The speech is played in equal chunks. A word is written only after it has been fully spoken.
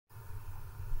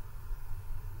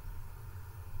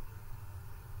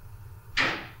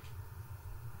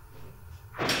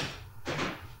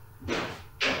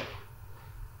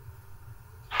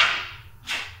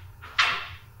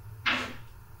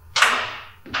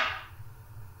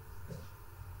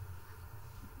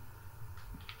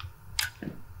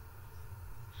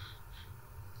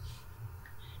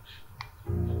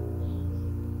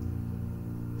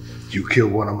You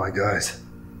killed one of my guys.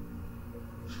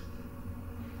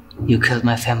 You killed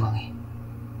my family.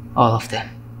 All of them.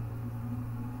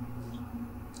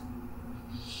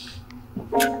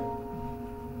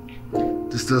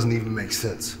 This doesn't even make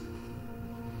sense.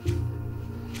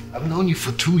 I've known you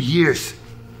for 2 years.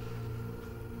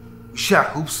 We shot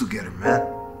hoops together, man.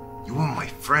 You were my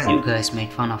friend. You guys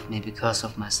made fun of me because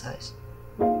of my size.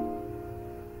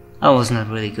 I was not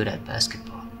really good at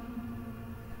basketball.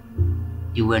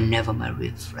 You were never my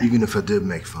real friend. Even if I did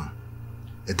make fun,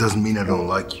 it doesn't mean I don't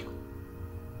like you.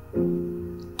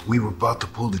 We were about to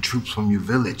pull the troops from your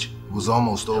village. It was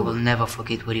almost over. I will never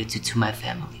forget what you did to my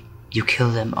family. You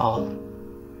killed them all.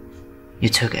 You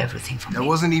took everything from me. That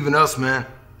wasn't even us, man.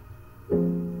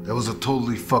 That was a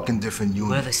totally fucking different unit.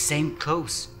 You wear the same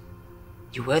clothes.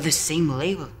 You wear the same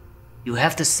label. You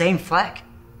have the same flag.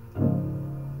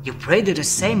 You pray to the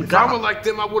same God. If I were like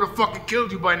them, I would have fucking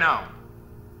killed you by now.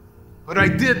 But I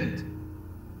didn't.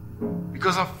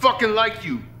 Because I'm fucking like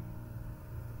you.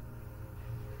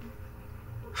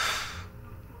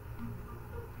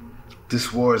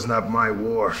 This war is not my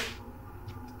war.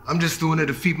 I'm just doing it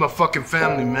to feed my fucking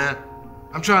family, man.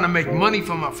 I'm trying to make money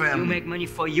for my family. You make money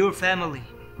for your family,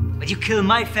 but you kill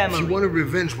my family. If you wanted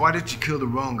revenge, why did you kill the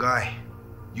wrong guy?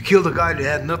 You killed a guy that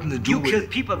had nothing to do with it. You killed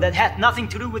people that had nothing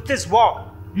to do with this war.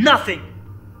 Nothing.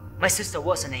 My sister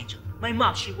was an angel. My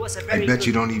mom, she was a very I bet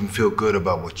you don't even feel good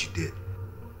about what you did.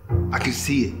 I can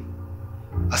see it.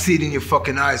 I see it in your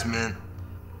fucking eyes, man.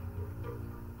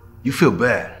 You feel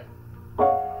bad.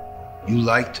 You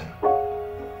liked him.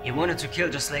 He wanted to kill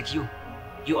just like you.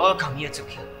 You all come here to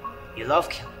kill. You love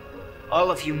killing. All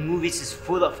of your movies is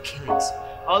full of killings.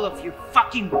 All of your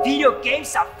fucking video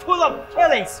games are full of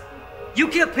killings. You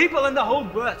kill people in the whole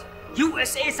world.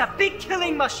 USA is a big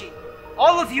killing machine.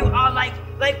 All of you are like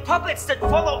puppets that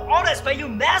follow orders by your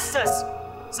masters.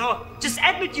 So just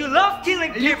admit you love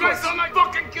killing people. You guys don't like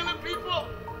fucking killing people?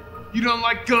 You don't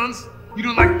like guns? You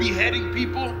don't like beheading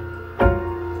people?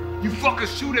 You fucking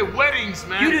shoot at weddings,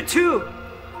 man. You do too.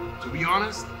 To be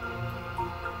honest,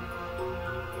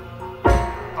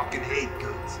 fucking hate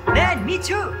guns. Man, me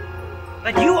too.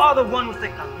 But you are the one with the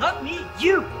gun, not me,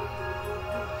 you.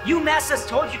 You masters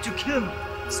told you to kill me.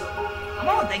 So, come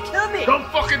on, then kill me. Don't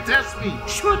fucking test me.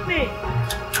 Shoot me.